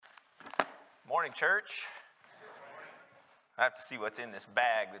Morning, church. I have to see what's in this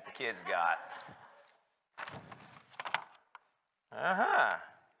bag that the kids got.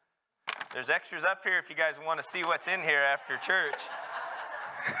 There's extras up here if you guys want to see what's in here after church.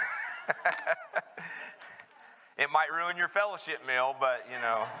 It might ruin your fellowship meal, but you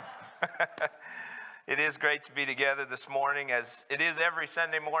know. It is great to be together this morning, as it is every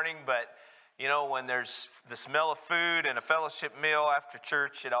Sunday morning, but you know, when there's the smell of food and a fellowship meal after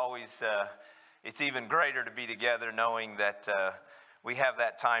church, it always, it's even greater to be together knowing that we have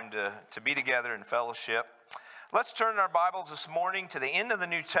that time to be together in fellowship. Let's turn our Bibles this morning to the end of the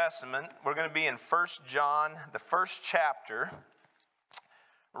New Testament. We're going to be in 1 John, the first chapter,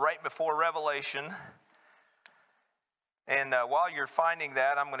 right before Revelation. And while you're finding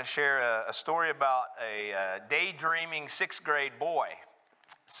that, I'm going to share a story about a daydreaming sixth grade boy.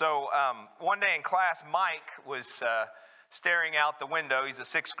 So one day in class, Mike was staring out the window. He's a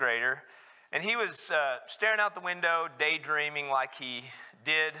sixth grader. And he was staring out the window, daydreaming like he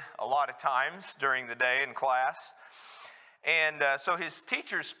did a lot of times during the day in class. And so his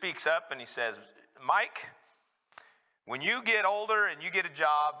teacher speaks up and he says, "Mike, when you get older and you get a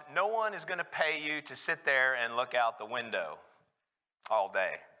job, no one is going to pay you to sit there and look out the window all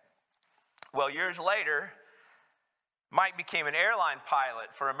day." Well, years later, Mike became an airline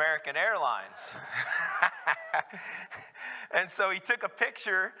pilot for American Airlines. And so he took a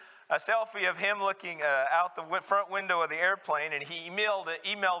selfie of him looking out the front window of the airplane, and he emailed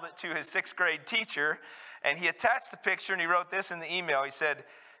it to his sixth grade teacher, and he attached the picture and he wrote this in the email. He said,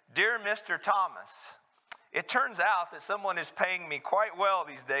 "Dear Mr. Thomas, it turns out that someone is paying me quite well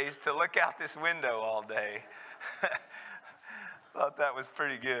these days to look out this window all day." Thought that was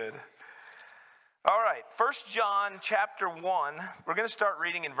pretty good. All right, 1 John chapter 1. We're going to start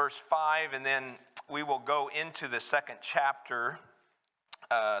reading in verse 5, and then we will go into the second chapter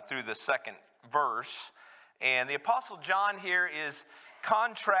through the second verse. And the Apostle John here is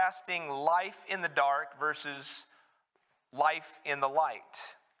contrasting life in the dark versus life in the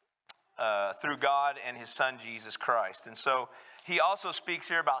light through God and His Son, Jesus Christ. And so he also speaks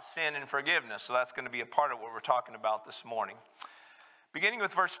here about sin and forgiveness. So that's going to be a part of what we're talking about this morning. Beginning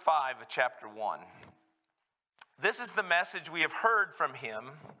with verse 5 of chapter 1. "This is the message we have heard from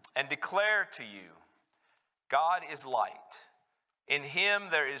Him and declare to you. God is light. In Him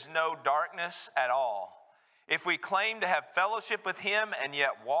there is no darkness at all. If we claim to have fellowship with Him and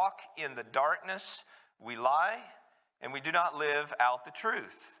yet walk in the darkness, we lie and we do not live out the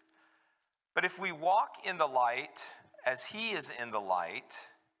truth. But if we walk in the light as He is in the light,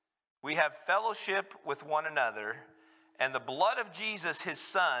 we have fellowship with one another, and the blood of Jesus, His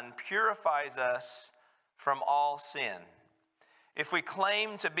Son, purifies us from all sin. If we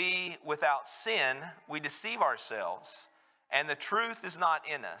claim to be without sin, we deceive ourselves, and the truth is not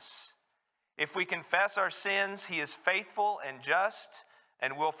in us. If we confess our sins, He is faithful and just,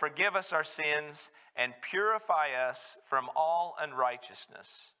 and will forgive us our sins and purify us from all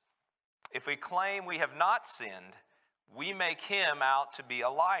unrighteousness. If we claim we have not sinned, we make Him out to be a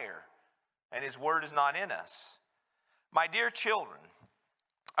liar, and His word is not in us. My dear children,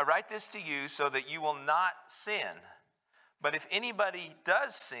 I write this to you so that you will not sin. But if anybody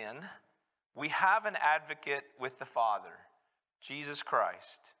does sin, we have an advocate with the Father, Jesus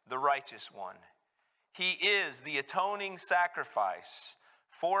Christ, the righteous one. He is the atoning sacrifice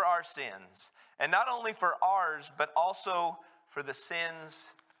for our sins, and not only for ours, but also for the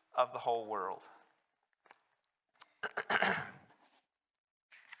sins of the whole world."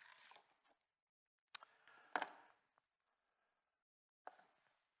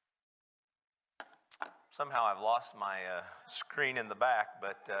 Somehow I've lost my screen in the back,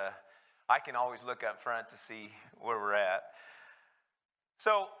 but I can always look up front to see where we're at.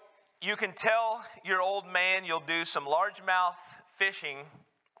 So you can tell your old man you'll do some largemouth fishing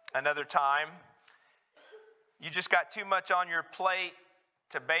another time. You just got too much on your plate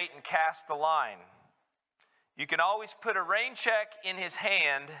to bait and cast the line. You can always put a rain check in his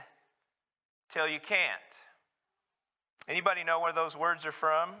hand till you can't. Anybody know where those words are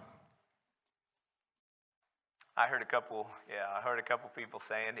from? I heard a couple people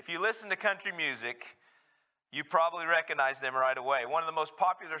saying, if you listen to country music, you probably recognize them right away. One of the most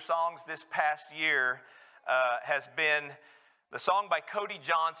popular songs this past year has been the song by Cody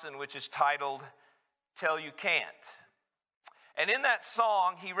Johnson, which is titled "Till You Can't." And in that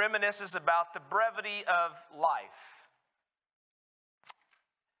song, he reminisces about the brevity of life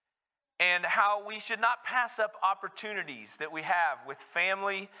and how we should not pass up opportunities that we have with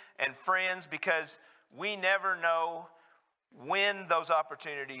family and friends, because we never know when those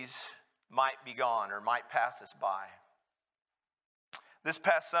opportunities might be gone or might pass us by. This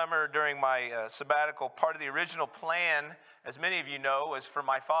past summer during my sabbatical, part of the original plan, as many of you know, was for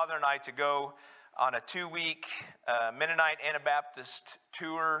my father and I to go on a 2-week Mennonite Anabaptist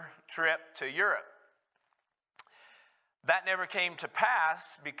tour trip to Europe. That never came to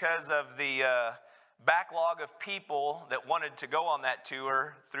pass because of the backlog of people that wanted to go on that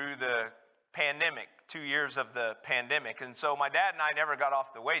tour through the pandemic, 2 years of the pandemic. And so my dad and I never got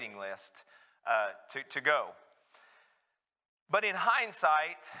off the waiting list to go. But in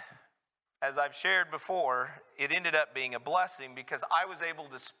hindsight, as I've shared before, it ended up being a blessing because I was able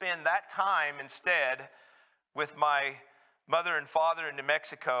to spend that time instead with my mother and father in New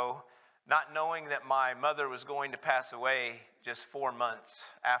Mexico, not knowing that my mother was going to pass away just 4 months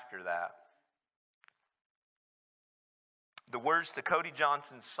after that. The words to Cody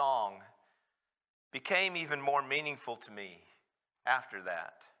Johnson's song became even more meaningful to me after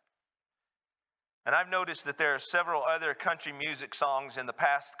that. And I've noticed that there are several other country music songs in the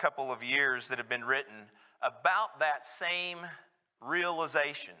past couple of years that have been written about that same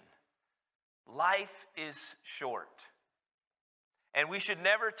realization. Life is short, and we should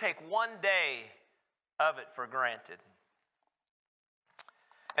never take one day of it for granted.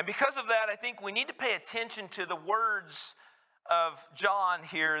 And because of that, I think we need to pay attention to the words of John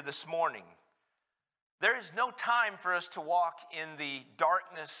here this morning. There is no time for us to walk in the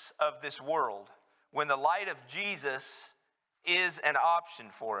darkness of this world when the light of Jesus is an option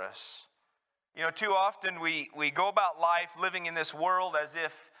for us. You know, too often we go about life living in this world as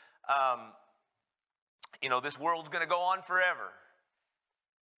if, this world's going to go on forever.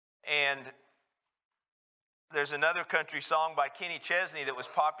 And there's another country song by Kenny Chesney that was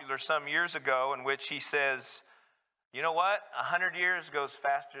popular some years ago in which he says, you know what? 100 years goes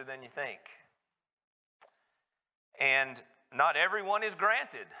faster than you think. And not everyone is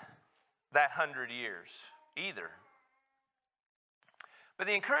granted that 100 years either. But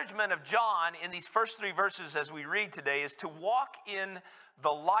the encouragement of John in these first 3 verses as we read today is to walk in the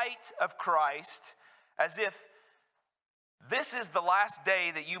light of Christ as if this is the last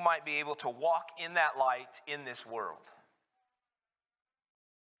day that you might be able to walk in that light in this world.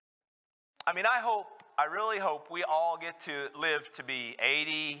 I mean, I really hope we all get to live to be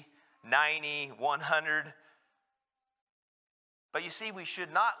 80, 90, 100. But you see, we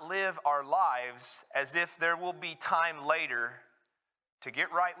should not live our lives as if there will be time later to get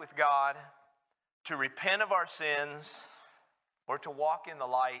right with God, to repent of our sins, or to walk in the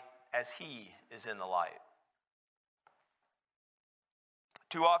light as He is in the light.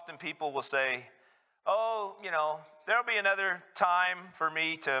 Too often people will say, oh, there'll be another time for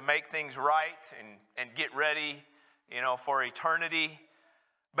me to make things right and get ready, for eternity.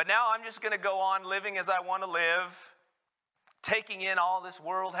 But now I'm just going to go on living as I want to live, taking in all this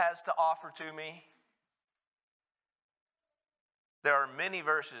world has to offer to me. There are many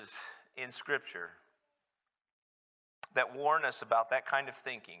verses in Scripture that warn us about that kind of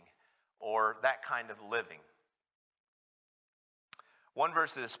thinking or that kind of living. One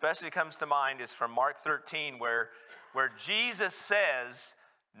verse that especially comes to mind is from Mark 13, where Jesus says,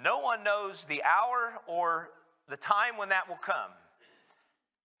 no one knows the hour or the time when that will come.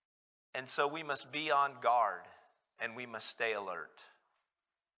 And so we must be on guard and we must stay alert.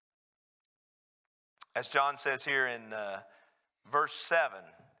 As John says here in verse 7,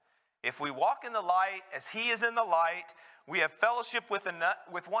 if we walk in the light as He is in the light, we have fellowship with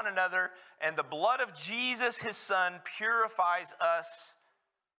one another, and the blood of Jesus, His Son, purifies us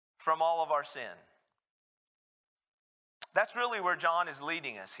from all of our sin. That's really where John is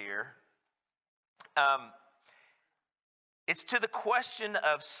leading us here. It's to the question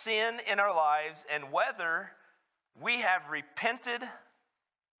of sin in our lives and whether we have repented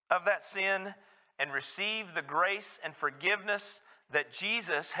of that sin and received the grace and forgiveness that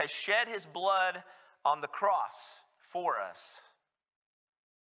Jesus has shed His blood on the cross for us.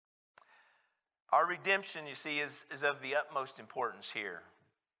 Our redemption, you see, is of the utmost importance here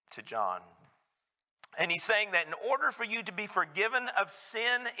to John. And he's saying that in order for you to be forgiven of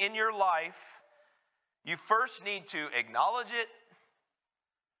sin in your life, you first need to acknowledge it,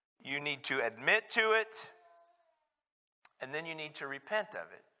 you need to admit to it, and then you need to repent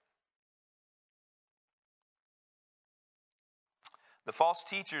of it. The false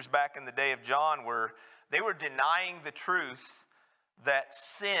teachers back in the day of John were denying the truth that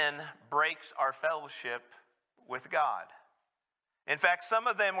sin breaks our fellowship with God. In fact, some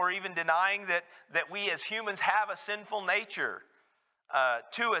of them were even denying that we as humans have a sinful nature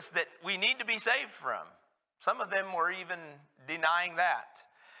to us that we need to be saved from. Some of them were even denying that.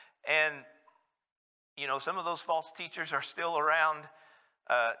 And, some of those false teachers are still around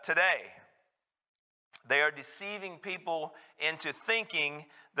today. They are deceiving people into thinking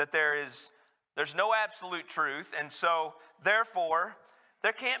that there's no absolute truth, and so therefore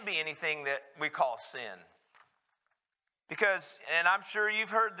there can't be anything that we call sin. Because, and I'm sure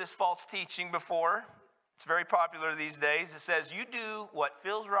you've heard this false teaching before, it's very popular these days. It says you do what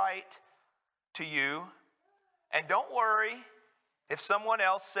feels right to you, and don't worry if someone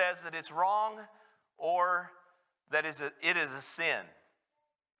else says that it's wrong or that it is a sin.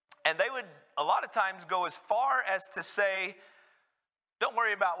 And they would a lot of times go as far as to say, don't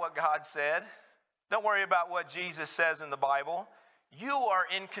worry about what God said. Don't worry about what Jesus says in the Bible. You are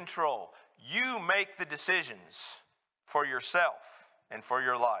in control. You make the decisions for yourself and for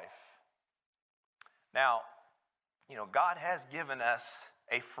your life. Now, God has given us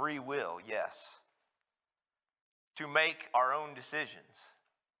a free will, yes, to make our own decisions.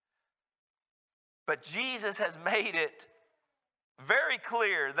 But Jesus has made it very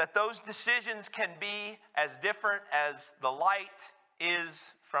clear that those decisions can be as different as the light is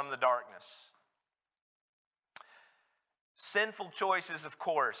from the darkness. Sinful choices, of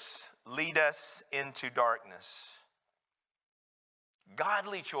course, lead us into darkness.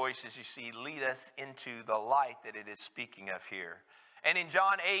 Godly choices, you see, lead us into the light that it is speaking of here. And in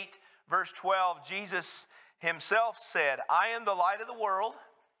John 8, verse 12, Jesus himself said, I am the light of the world,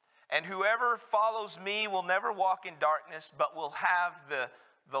 and whoever follows me will never walk in darkness, but will have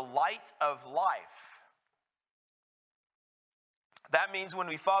the light of life. That means when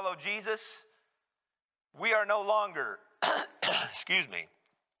we follow Jesus, we are no longer,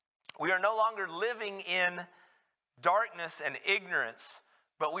 we are no longer living in darkness and ignorance,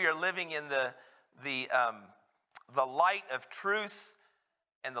 but we are living in the light of truth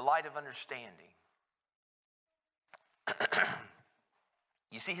and the light of understanding.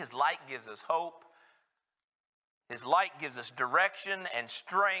 You see, his light gives us hope. His light gives us direction and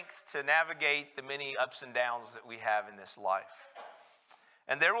strength to navigate the many ups and downs that we have in this life.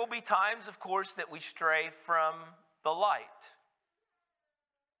 And there will be times, of course, that we stray from the light.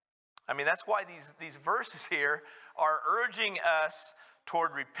 I mean, that's why these verses here are urging us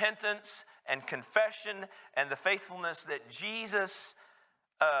toward repentance and confession and the faithfulness that Jesus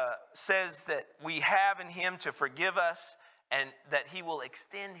says that we have in him to forgive us, and that he will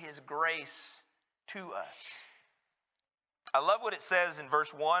extend his grace to us. I love what it says in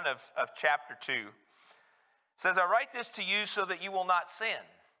verse 1 of chapter 2. It says, I write this to you so that you will not sin.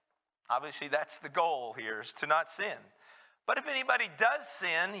 Obviously, that's the goal here, is to not sin. But if anybody does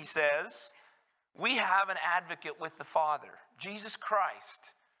sin, he says, we have an advocate with the Father, Jesus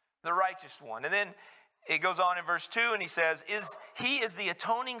Christ, the righteous one. And then it goes on in verse 2 and he says, he is the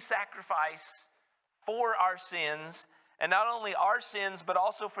atoning sacrifice for our sins, and not only our sins, but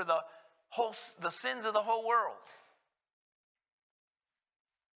also for the sins of the whole world.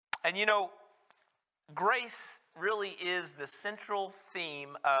 And grace really is the central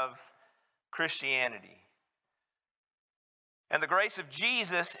theme of Christianity. And the grace of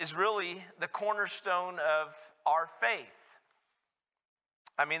Jesus is really the cornerstone of our faith.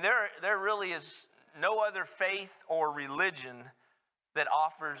 I mean, there really is no other faith or religion that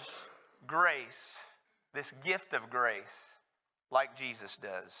offers grace, this gift of grace, like Jesus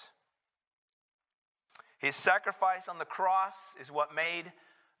does. His sacrifice on the cross is what made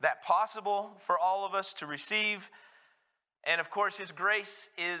that possible for all of us to receive. And of course, his grace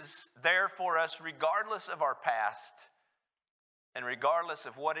is there for us regardless of our past and regardless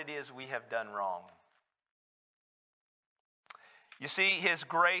of what it is we have done wrong. You see, his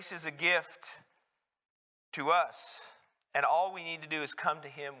grace is a gift to us, and all we need to do is come to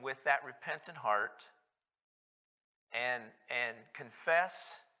him with that repentant heart and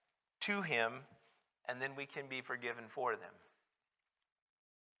confess to him, and then we can be forgiven for them.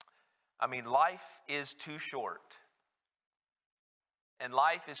 I mean, life is too short, and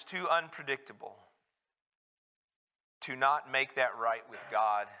life is too unpredictable to not make that right with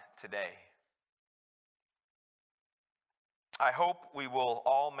God today. I hope we will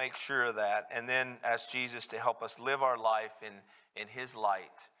all make sure of that, and then ask Jesus to help us live our life in his light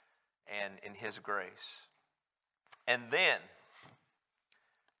and in his grace. And then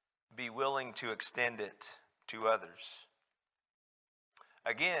be willing to extend it to others.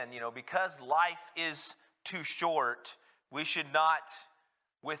 Again, because life is too short, we should not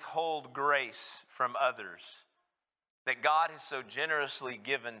withhold grace from others that God has so generously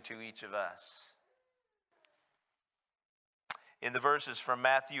given to each of us. In the verses from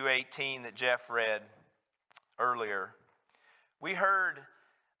Matthew 18 that Jeff read earlier, we heard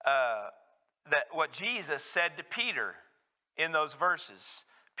that what Jesus said to Peter in those verses.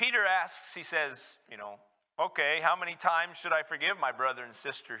 Peter asks, he says, okay, how many times should I forgive my brother and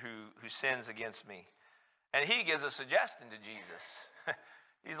sister who sins against me? And he gives a suggestion to Jesus.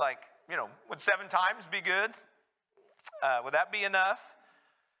 He's like, would 7 times be good? Would that be enough?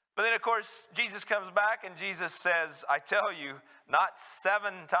 But then, of course, Jesus comes back and Jesus says, I tell you, not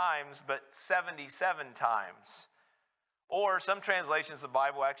 7 times, but 77 times. Or some translations of the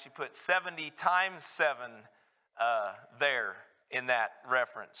Bible actually put 70 times 7 there in that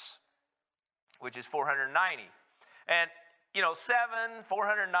reference, which is 490. And, 7,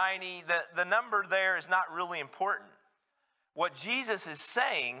 490, the number there is not really important. What Jesus is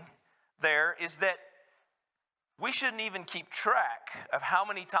saying there is that we shouldn't even keep track of how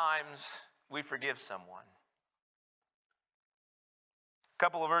many times we forgive someone. A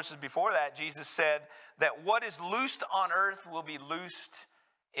couple of verses before that, Jesus said that what is loosed on earth will be loosed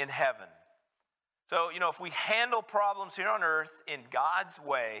in heaven. So, if we handle problems here on earth in God's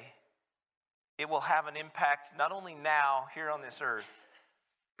way, it will have an impact not only now here on this earth,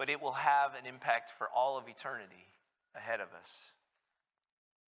 but it will have an impact for all of eternity ahead of us.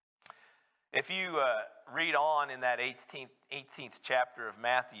 If you read on in that 18th chapter of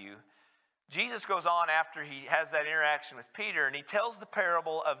Matthew, Jesus goes on after he has that interaction with Peter, and he tells the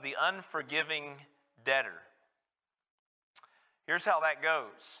parable of the unforgiving debtor. Here's how that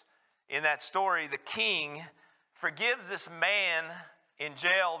goes. In that story, the king forgives this man in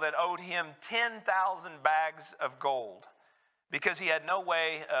jail that owed him 10,000 bags of gold because he had no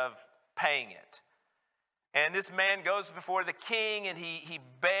way of paying it. And this man goes before the king and he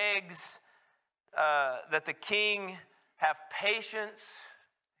begs that the king have patience.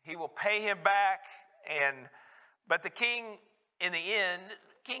 He will pay him back. But the king, in the end,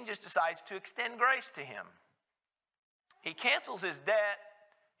 the king just decides to extend grace to him. He cancels his debt,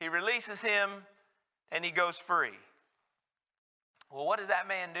 he releases him, and he goes free. Well, what does that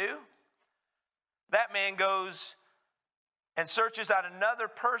man do? That man goes and searches out another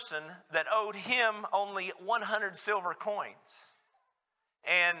person that owed him only 100 silver coins.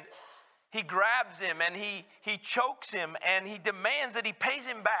 And he grabs him and he chokes him and he demands that he pays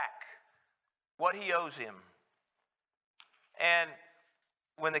him back what he owes him. And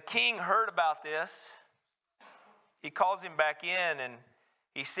when the king heard about this, he calls him back in and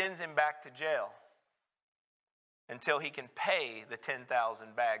he sends him back to jail until he can pay the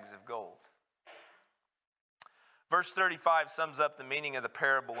 10,000 bags of gold. Verse 35 sums up the meaning of the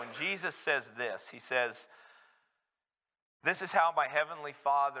parable. When Jesus says this, he says, "This is how my heavenly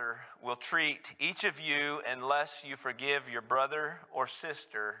Father will treat each of you unless you forgive your brother or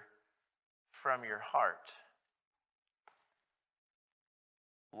sister from your heart."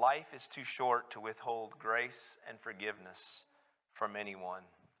 Life is too short to withhold grace and forgiveness from anyone.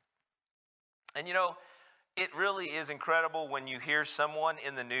 And it really is incredible when you hear someone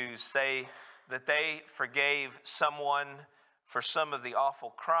in the news say that they forgave someone for some of the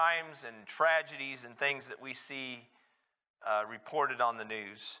awful crimes and tragedies and things that we see reported on the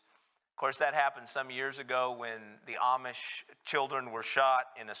news. Of course, that happened some years ago when the Amish children were shot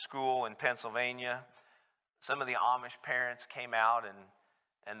in a school in Pennsylvania. Some of the Amish parents came out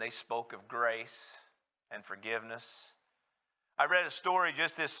and they spoke of grace and forgiveness. I read a story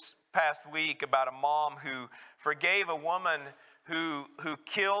just this past week about a mom who forgave a woman who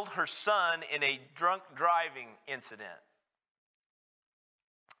killed her son in a drunk driving incident.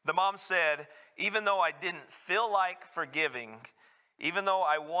 The mom said, "Even though I didn't feel like forgiving, even though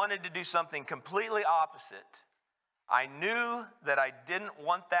I wanted to do something completely opposite, I knew that I didn't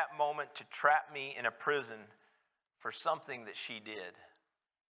want that moment to trap me in a prison for something that she did."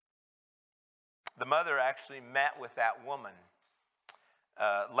 The mother actually met with that woman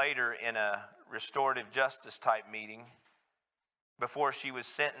later in a restorative justice type meeting before she was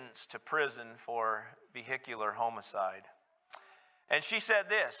sentenced to prison for vehicular homicide. And she said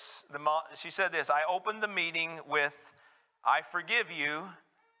this, "I opened the meeting with, 'I forgive you,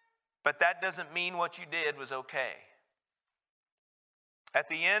 but that doesn't mean what you did was okay.' At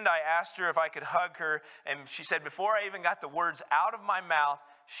the end, I asked her if I could hug her, and she said before I even got the words out of my mouth,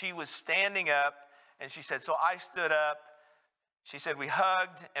 she was standing up, and she said, so I stood up. She said we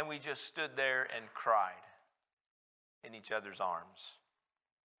hugged, and we just stood there and cried in each other's arms."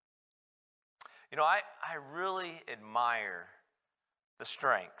 I really admire the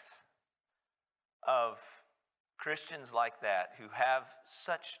strength of Christians like that who have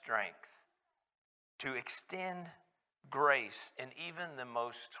such strength to extend grace in even the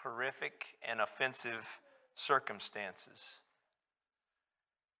most horrific and offensive circumstances.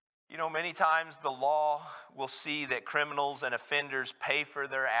 Many times the law will see that criminals and offenders pay for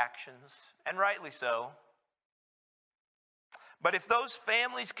their actions, and rightly so. But if those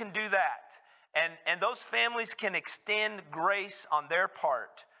families can do that, and those families can extend grace on their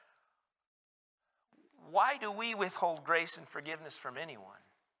part, why do we withhold grace and forgiveness from anyone?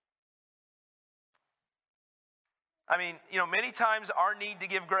 I mean, many times our need to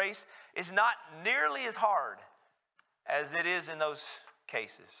give grace is not nearly as hard as it is in those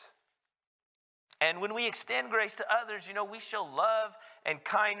cases. And when we extend grace to others, we show love and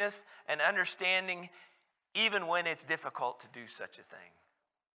kindness and understanding even when it's difficult to do such a thing.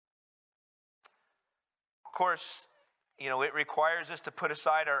 Of course, it requires us to put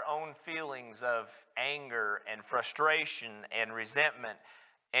aside our own feelings of anger and frustration and resentment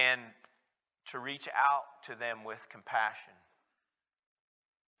and to reach out to them with compassion.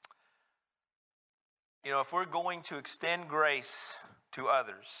 If we're going to extend grace to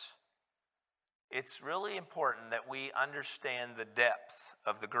others, it's really important that we understand the depth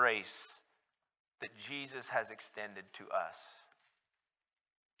of the grace that Jesus has extended to us.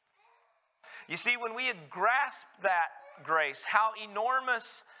 You see, when we grasp that grace, how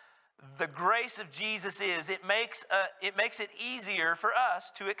enormous the grace of Jesus is, it makes it easier for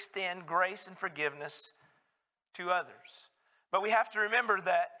us to extend grace and forgiveness to others. But we have to remember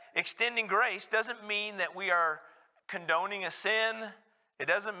that extending grace doesn't mean that we are condoning a sin. It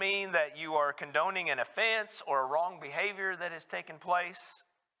doesn't mean that you are condoning an offense or a wrong behavior that has taken place.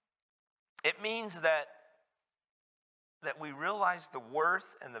 It means that we realize the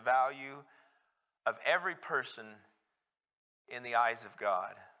worth and the value of every person in the eyes of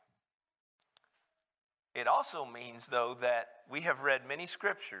God. It also means, though, that we have read many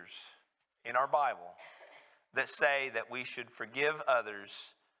scriptures in our Bible that say that we should forgive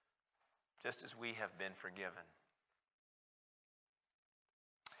others just as we have been forgiven.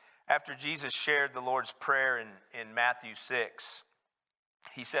 After Jesus shared the Lord's Prayer in Matthew 6,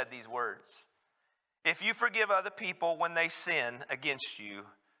 he said these words, "If you forgive other people when they sin against you,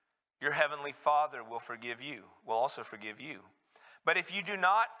 your heavenly Father will also forgive you. But if you do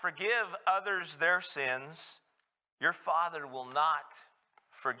not forgive others their sins, your Father will not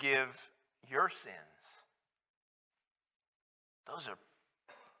forgive your sins." Those are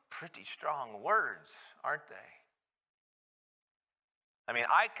pretty strong words, aren't they? I mean,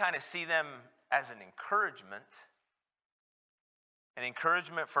 I kind of see them as an encouragement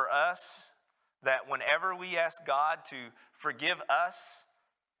for us that whenever we ask God to forgive us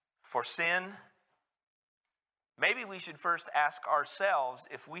for sin, maybe we should first ask ourselves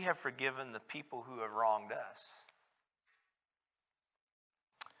if we have forgiven the people who have wronged us.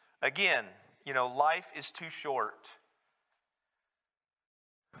 Again, life is too short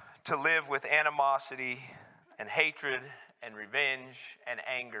to live with animosity and hatred and revenge and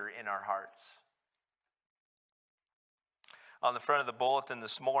anger in our hearts. On the front of the bulletin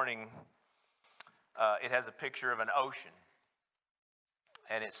this morning, it has a picture of an ocean.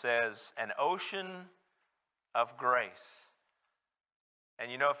 And it says, "An ocean of grace."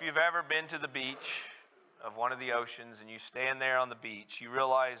 And if you've ever been to the beach of one of the oceans and you stand there on the beach, you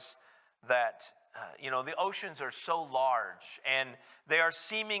realize that, the oceans are so large and they are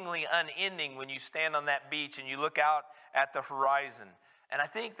seemingly unending when you stand on that beach and you look out at the horizon. And I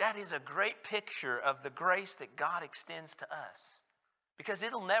think that is a great picture of the grace that God extends to us because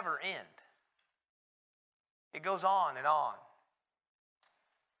it'll never end. It goes on and on.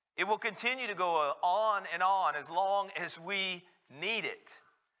 It will continue to go on and on as long as we need it,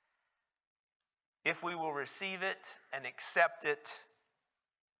 if we will receive it and accept it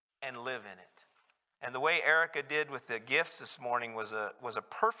and live in it. And the way Erica did with the gifts this morning was a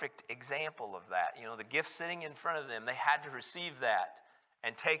perfect example of that. The gift sitting in front of them, they had to receive that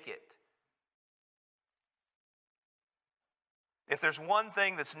and take it. If there's one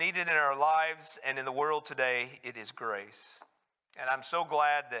thing that's needed in our lives and in the world today, it is grace. And I'm so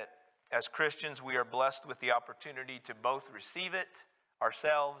glad that as Christians, we are blessed with the opportunity to both receive it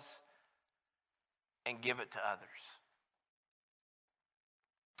ourselves and give it to others.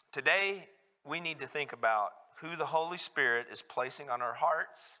 Today, we need to think about who the Holy Spirit is placing on our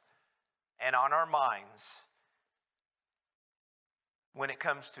hearts and on our minds when it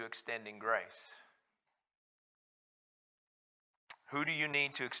comes to extending grace. Who do you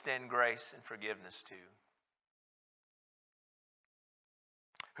need to extend grace and forgiveness to?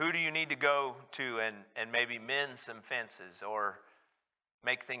 Who do you need to go to and maybe mend some fences or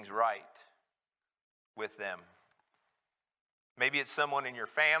make things right with them? Maybe it's someone in your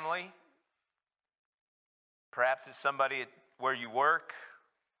family. Perhaps it's somebody where you work.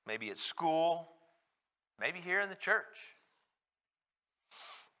 Maybe it's school. Maybe here in the church.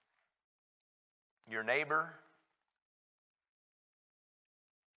 Your neighbor.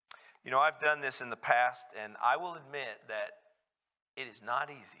 I've done this in the past, and I will admit that it is not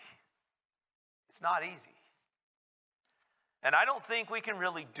easy. It's not easy. And I don't think we can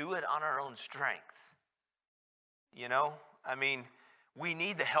really do it on our own strength. You know, I mean, we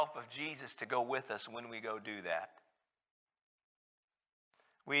need the help of Jesus to go with us when we go do that.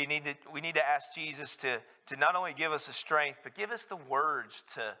 We need to ask Jesus to not only give us the strength, but give us the words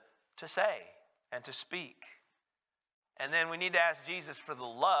to say and to speak. And then we need to ask Jesus for the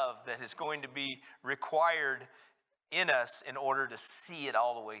love that is going to be required in us in order to see it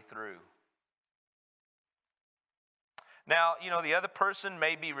all the way through. Now, you know, the other person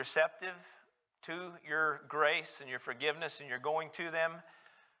may be receptive to your grace and your forgiveness and you're going to them,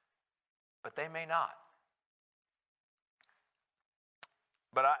 but they may not.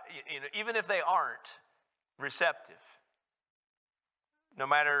 But even if they aren't receptive, no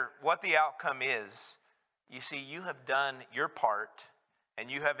matter what the outcome is, you see, you have done your part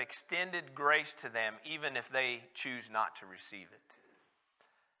and you have extended grace to them even if they choose not to receive it.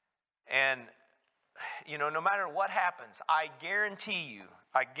 And, you know, no matter what happens, I guarantee you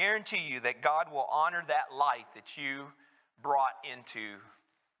that God will honor that light that you brought into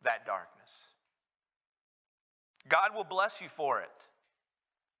that darkness. God will bless you for it.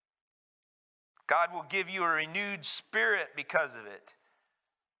 God will give you a renewed spirit because of it.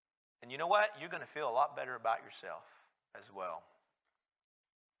 And you know what? You're going to feel a lot better about yourself as well.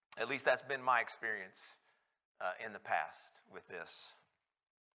 At least that's been my experience in the past with this.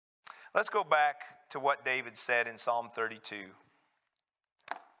 Let's go back to what David said in Psalm 32.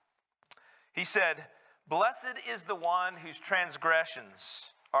 He said, "Blessed is the one whose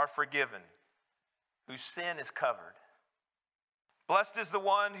transgressions are forgiven, whose sin is covered. Blessed is the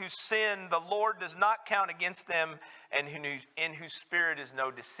one whose sin the Lord does not count against them, and in whose spirit is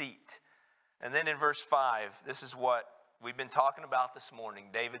no deceit." And then in verse 5, this is what we've been talking about this morning.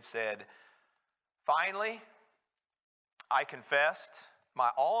 David said, "Finally, I confessed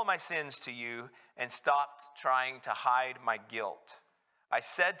all of my sins to you and stopped trying to hide my guilt. I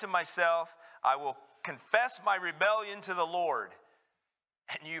said to myself, I will confess my rebellion to the Lord,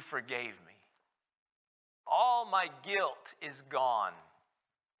 and you forgave me. All my guilt is gone,"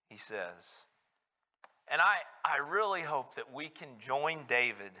 he says. And I really hope that we can join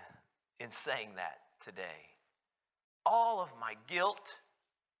David in saying that today. All of my guilt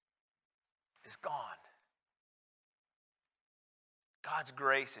is gone. God's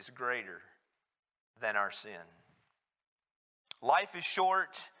grace is greater than our sin. Life is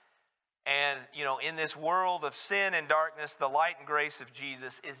short, and you know, in this world of sin and darkness, the light and grace of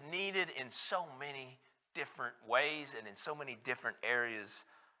Jesus is needed in so many different ways and in so many different areas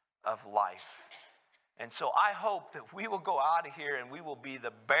of life. And so I hope that we will go out of here and we will be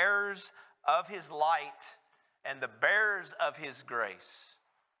the bearers of his light and the bearers of his grace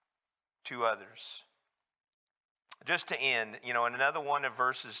to others. Just to end, you know, in another one of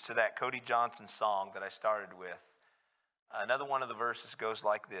verses to that Cody Johnson song that I started with, another one of the verses goes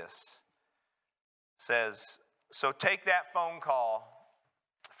like this. It says, "So take that phone call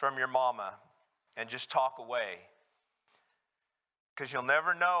from your mama and just talk away, because you'll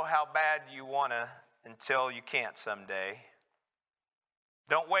never know how bad you want to until you can't someday.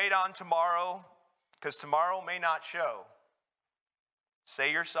 Don't wait on tomorrow, because tomorrow may not show.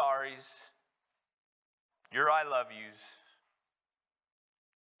 Say your sorries, your I love yous,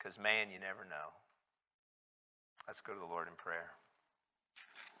 because man, you never know." Let's go to the Lord in prayer.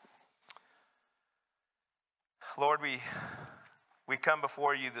 Lord, we come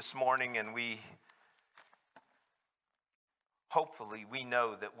before you this morning, and hopefully we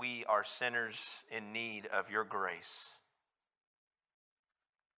know that we are sinners in need of your grace.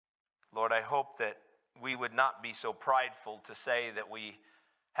 Lord, I hope that we would not be so prideful to say that we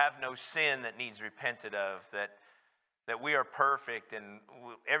have no sin that needs repented of, that we are perfect and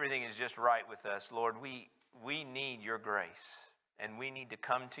everything is just right with us. Lord, we need your grace, and we need to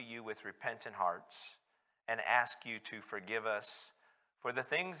come to you with repentant hearts and ask you to forgive us for the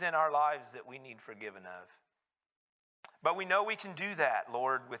things in our lives that we need forgiven of. But we know we can do that,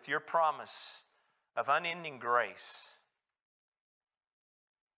 Lord, with your promise of unending grace.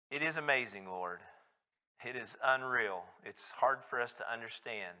 It is amazing, Lord. It is unreal. It's hard for us to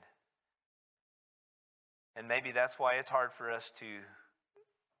understand. And maybe that's why it's hard for us to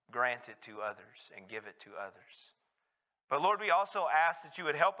grant it to others and give it to others. But Lord, we also ask that you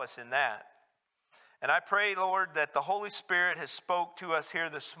would help us in that. And I pray, Lord, that the Holy Spirit has spoke to us here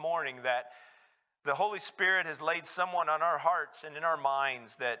this morning, that the Holy Spirit has laid someone on our hearts and in our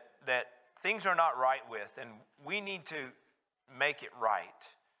minds that things are not right with, and we need to make it right.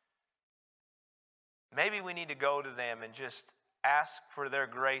 Maybe we need to go to them and just ask for their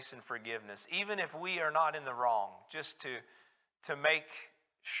grace and forgiveness, even if we are not in the wrong, just to make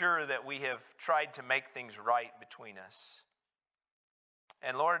sure that we have tried to make things right between us.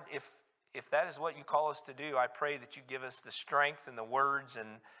 And Lord, if that is what you call us to do, I pray that you give us the strength and the words and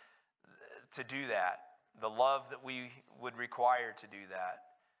to do that, the love that we would require to do that.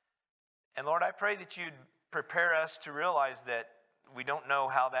 And Lord, I pray that you'd prepare us to realize that we don't know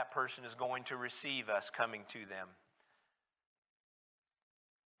how that person is going to receive us coming to them.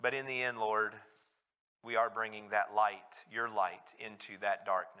 But in the end, Lord, we are bringing that light, your light, into that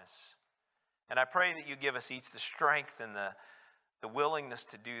darkness. And I pray that you give us each the strength and the willingness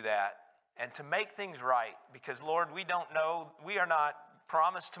to do that and to make things right. Because, Lord, we don't know, we are not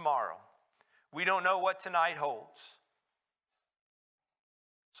promised tomorrow. We don't know what tonight holds.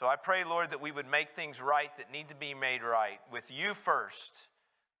 So I pray, Lord, that we would make things right that need to be made right with you first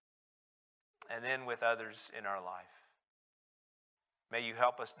and then with others in our life. May you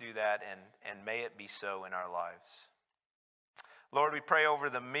help us do that, and may it be so in our lives. Lord, we pray over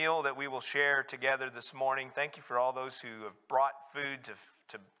the meal that we will share together this morning. Thank you for all those who have brought food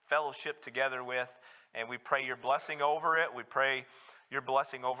to fellowship together with, and we pray your blessing over it. We pray your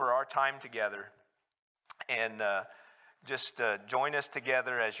blessing over our time together. And just join us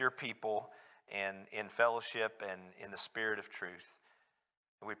together as your people and in fellowship and in the spirit of truth.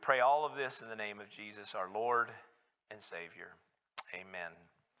 And we pray all of this in the name of Jesus, our Lord and Savior. Amen.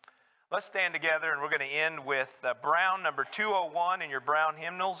 Let's stand together, and we're going to end with Brown number 201 in your Brown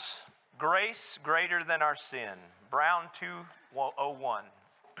hymnals. Grace greater than our sin. Brown 201.